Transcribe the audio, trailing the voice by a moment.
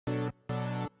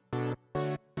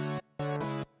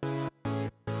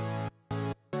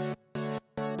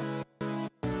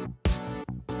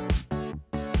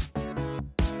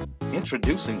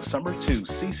Introducing Summer 2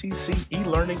 CCC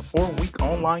e-learning 4-week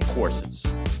online courses.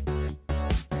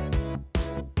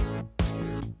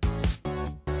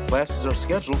 Classes are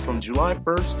scheduled from July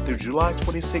 1st through July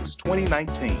 26,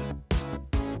 2019.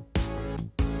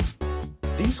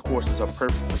 These courses are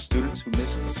perfect for students who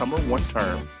missed the summer 1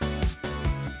 term,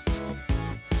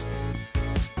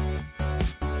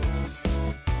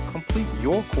 complete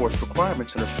your course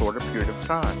requirements in a shorter period of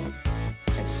time,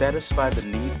 and satisfy the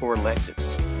need for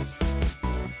electives.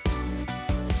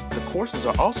 The courses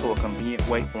are also a convenient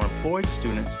way for employed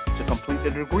students to complete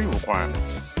their degree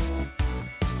requirements.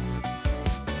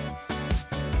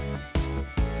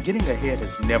 Getting ahead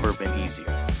has never been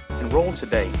easier. Enroll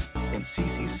today in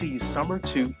CCC's Summer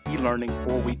 2 e-learning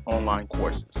 4-week online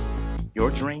courses.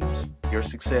 Your dreams, your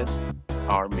success,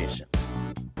 our mission.